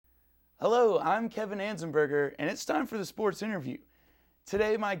Hello, I'm Kevin Anzenberger, and it's time for the sports interview.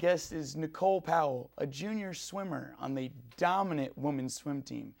 Today, my guest is Nicole Powell, a junior swimmer on the dominant women's swim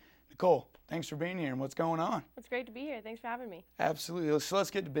team. Nicole, thanks for being here, and what's going on? It's great to be here. Thanks for having me. Absolutely. So let's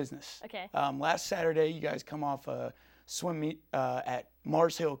get to business. Okay. Last Saturday, you guys come off a swim meet at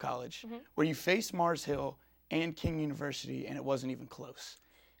Mars Hill College, where you faced Mars Hill and King University, and it wasn't even close.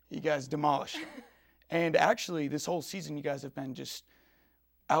 You guys demolished them. And actually, this whole season, you guys have been just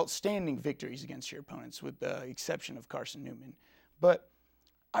outstanding victories against your opponents, with the exception of Carson Newman. But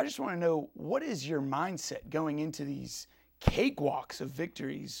I just want to know, what is your mindset going into these cakewalks of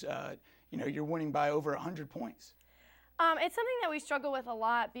victories? You're winning by over 100 points. It's something that we struggle with a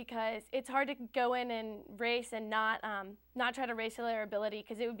lot because it's hard to go in and race and not try to race to their ability,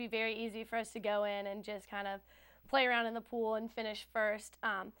 because it would be very easy for us to go in and just kind of play around in the pool and finish first.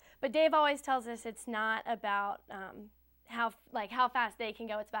 But Dave always tells us it's not about how fast they can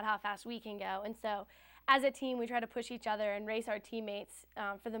go. It's about how fast we can go. And so as a team, we try to push each other and race our teammates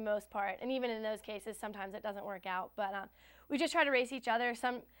for the most part. And even in those cases, sometimes it doesn't work out. But we just try to race each other.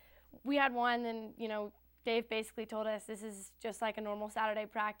 We had one, and Dave basically told us this is just like a normal Saturday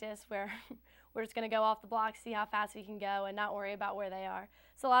practice where we're just going to go off the block, see how fast we can go, and not worry about where they are.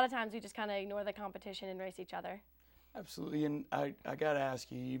 So a lot of times we just kind of ignore the competition and race each other. Absolutely, and I got to ask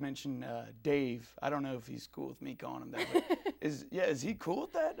you, you mentioned Dave. I don't know if he's cool with me calling him that, but is he cool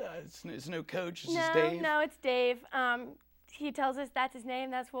with that? It's no coach, it's just Dave? No, it's Dave. He tells us that's his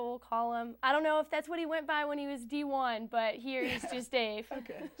name, that's what we'll call him. I don't know if that's what he went by when he was D1, but here he's just Dave.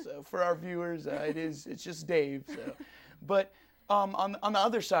 Okay, so for our viewers, it's just Dave. So, but on the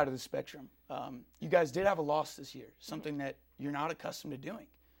other side of the spectrum, you guys did have a loss this year, something that you're not accustomed to doing.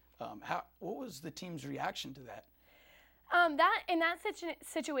 What was the team's reaction to that? In that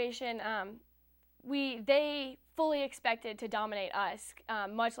situation, they fully expected to dominate us,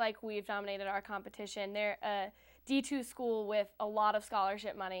 much like we've dominated our competition. They're a D2 school with a lot of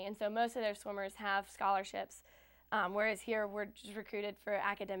scholarship money, and so most of their swimmers have scholarships, whereas here we're just recruited for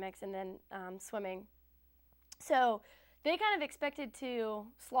academics and then swimming. So they kind of expected to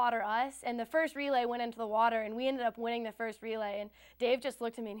slaughter us, and the first relay went into the water, and we ended up winning the first relay. And Dave just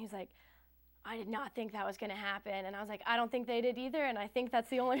looked at me and he's like, I did not think that was going to happen. And I was like, I don't think they did either, and I think that's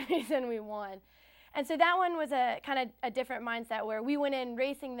the only reason we won. And so that one was a kind of a different mindset, where we went in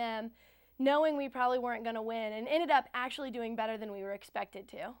racing them, knowing we probably weren't going to win, and ended up actually doing better than we were expected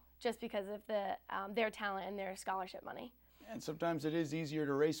to, just because of their talent and their scholarship money. And sometimes it is easier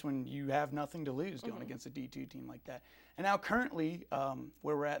to race when you have nothing to lose going against a D2 team like that. And now currently,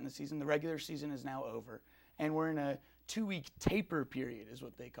 where we're at in the season, the regular season is now over, and we're in a 2-week taper period, is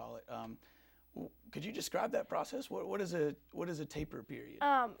what they call it. Could you describe that process? What is a taper period?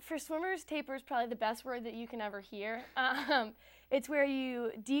 For swimmers, taper is probably the best word that you can ever hear. It's where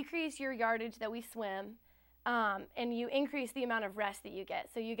you decrease your yardage that we swim, and you increase the amount of rest that you get.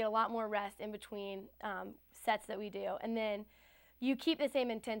 So you get a lot more rest in between sets that we do, and then you keep the same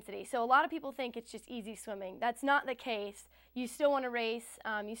intensity. So a lot of people think it's just easy swimming. That's not the case. You still want to race,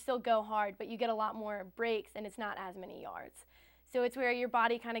 you still go hard, but you get a lot more breaks, and it's not as many yards. So it's where your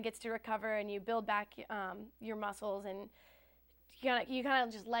body kind of gets to recover, and you build back your muscles, and you kind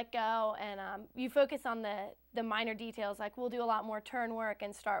of just let go, and you focus on the minor details. Like, we'll do a lot more turn work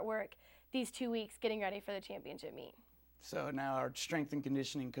and start work these 2 weeks getting ready for the championship meet. So now our strength and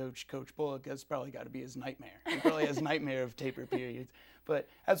conditioning coach, Coach Bullock, that's probably got to be his nightmare. He probably has nightmare of taper periods. But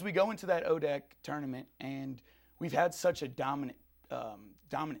as we go into that ODAC tournament, and we've had such a dominant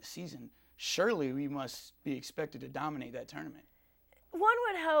season, surely we must be expected to dominate that tournament. One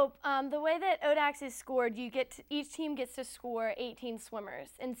would hope. The way that ODAX is scored, each team gets to score 18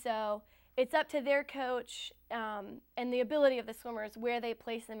 swimmers, and so it's up to their coach and the ability of the swimmers where they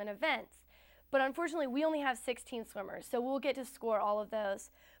place them in events. But unfortunately, we only have 16 swimmers, so we'll get to score all of those.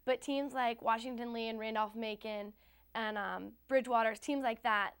 But teams like Washington Lee and Randolph-Macon and Bridgewater, teams like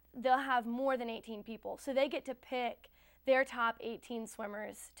that, they'll have more than 18 people, so they get to pick their top 18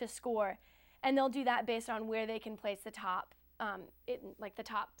 swimmers to score, and they'll do that based on where they can place the top. The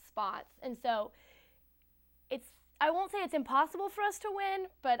top spots. And so I won't say it's impossible for us to win,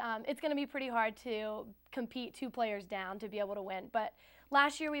 but it's going to be pretty hard to compete 2 players down to be able to win. But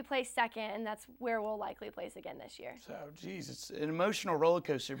last year we placed second, and that's where we'll likely place again this year. So, geez, it's an emotional roller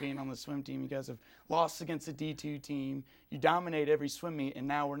coaster being on the swim team. You guys have lost against a D2 team. You dominate every swim meet, and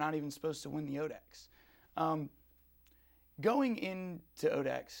now we're not even supposed to win the ODAX. Going into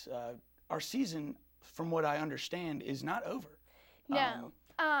ODAX, our season, from what I understand, is not over. No.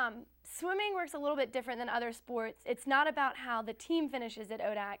 Swimming works a little bit different than other sports. It's not about how the team finishes at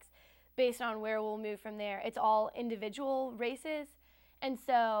ODAX based on where we'll move from there. It's all individual races, And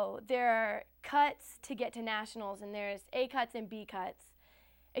so there are cuts to get to nationals, and there's A cuts and B cuts.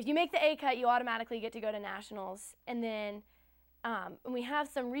 If you make the A cut, you automatically get to go to nationals. And then we have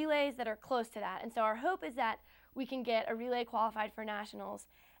some relays that are close to that. And so our hope is that we can get a relay qualified for nationals.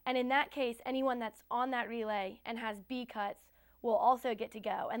 And in that case, anyone that's on that relay and has B cuts will also get to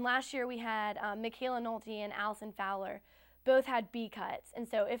go. And last year we had Michaela Nolte and Allison Fowler both had B cuts. And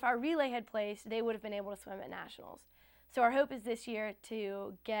so if our relay had placed, they would have been able to swim at nationals. So our hope is this year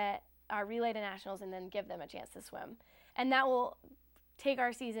to get our relay to nationals and then give them a chance to swim. And that will take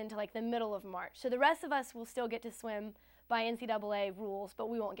our season to like the middle of March. So the rest of us will still get to swim by NCAA rules, but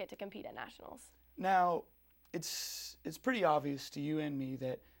we won't get to compete at nationals. Now, it's pretty obvious to you and me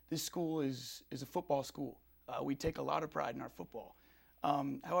that this school is a football school. We take a lot of pride in our football.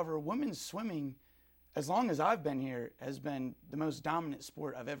 However, women's swimming, as long as I've been here, has been the most dominant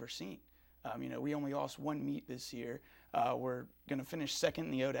sport I've ever seen. We only lost one meet this year. We're going to finish second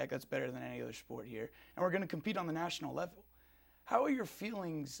in the ODAC. That's better than any other sport here. And we're going to compete on the national level. How are your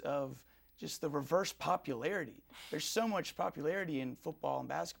feelings of just the reverse popularity? There's so much popularity in football and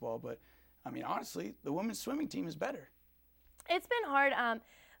basketball, but, honestly, the women's swimming team is better. It's been hard.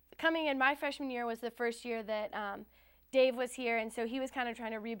 Coming in, my freshman year was the first year that Dave was here, and so he was kind of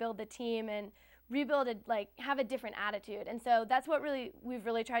trying to rebuild the team and have a different attitude. And so that's what we've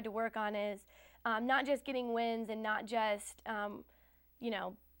really tried to work on is not just getting wins and not just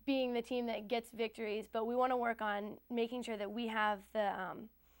being the team that gets victories, but we want to work on making sure that we have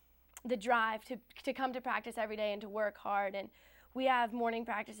the drive to come to practice every day and to work hard. And we have morning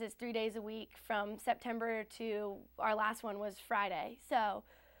practices 3 days a week from September to our last one was Friday. So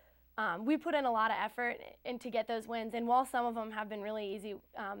we put in a lot of effort to get those wins, and while some of them have been really easy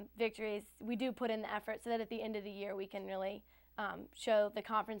victories, we do put in the effort so that at the end of the year we can really show the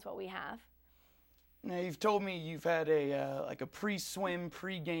conference what we have. Now, you've told me you've had a pre-swim,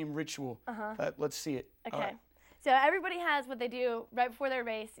 pre-game ritual. Let's see it. Okay. Right. So everybody has what they do right before their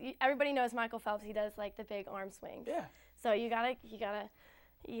race. Everybody knows Michael Phelps. He does like the big arm swings. Yeah. So you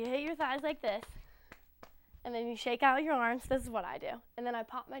hit your thighs like this. And then you shake out your arms. This is what I do. And then I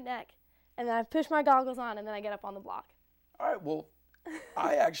pop my neck. And then I push my goggles on, and then I get up on the block. All right, well,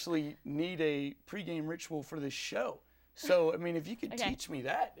 I actually need a pregame ritual for this show. So, if you could teach me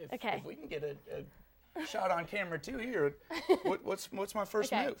that. If we can get a shot on camera, too, here. What's my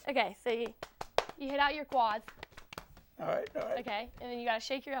first move? Okay, so you hit out your quads. All right. Okay, and then you got to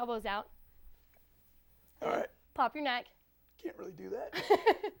shake your elbows out. All right. Pop your neck. Can't really do that.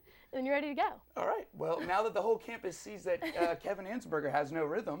 Then you're ready to go. All right. Well, now that the whole campus sees that Kevin Ansberger has no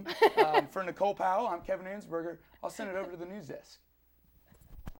rhythm, for Nicole Powell, I'm Kevin Ansberger. I'll send it over to the news desk.